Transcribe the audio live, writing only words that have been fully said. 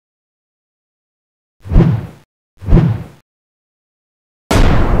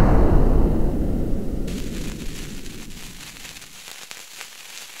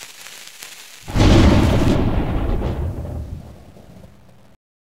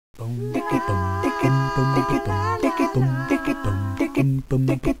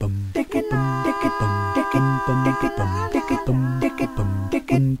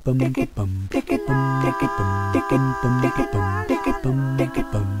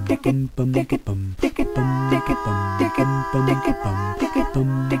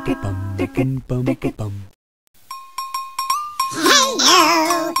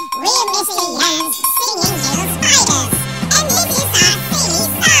Hello, we're Missy Yans singing Little Spiders, and this is our silly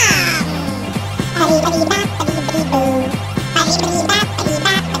song. Ba-dee-ba-dee-bop-ba-dee-ba-dee-boo,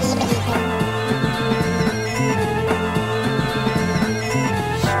 ba-dee-ba-dee-bop-ba-dee-bop-ba-dee-boo.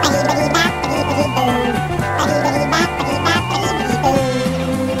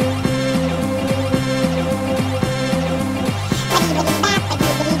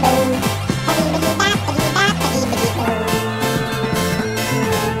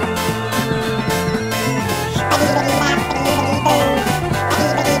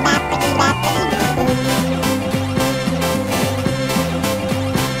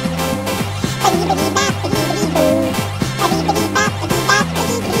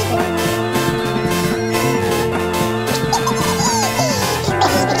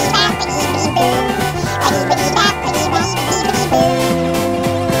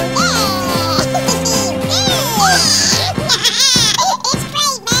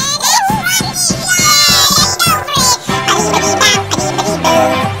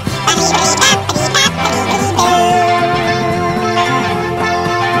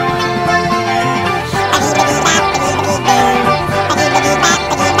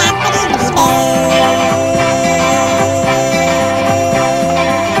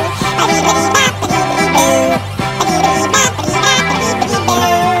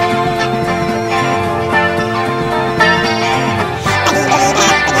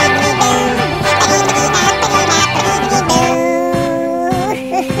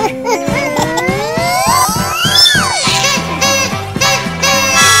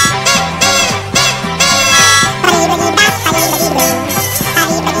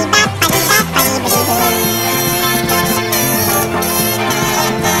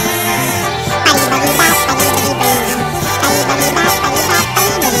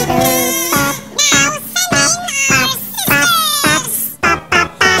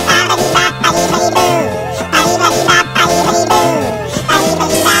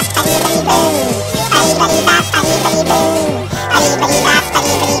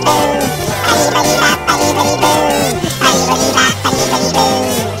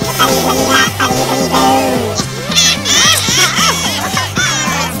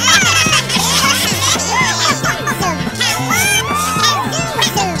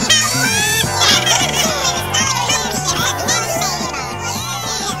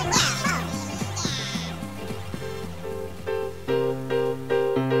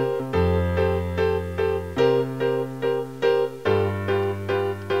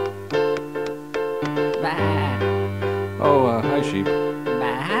 Hi, sheep.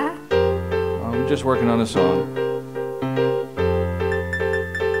 I'm just working on a song.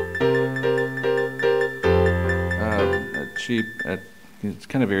 Sheep, it's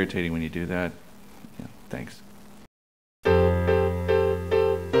kind of irritating when you do that. Yeah, thanks.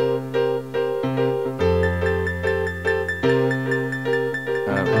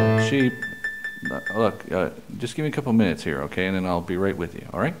 Sheep, look, just give me a couple minutes here, okay? And then I'll be right with you,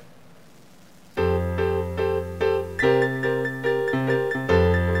 all right?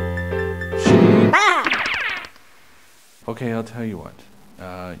 Okay, I'll tell you what.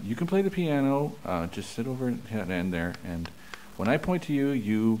 You can play the piano, just sit over at the end there, and when I point to you,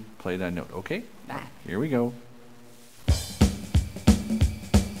 you play that note, okay? Here we go.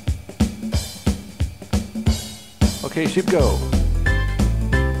 Okay, sheep, go.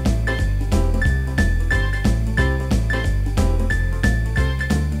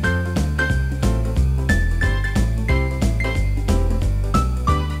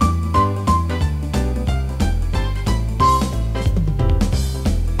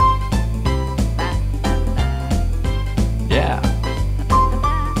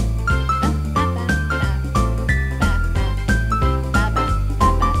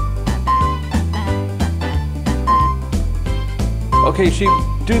 Okay, sheep,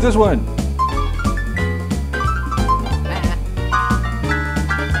 do this one.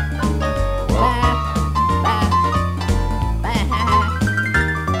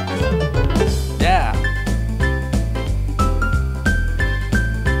 Yeah.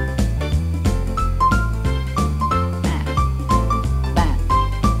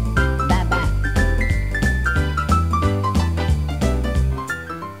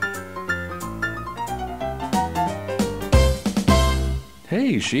 Hey,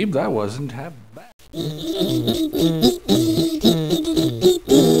 Hey, sheep, that wasn't half bad.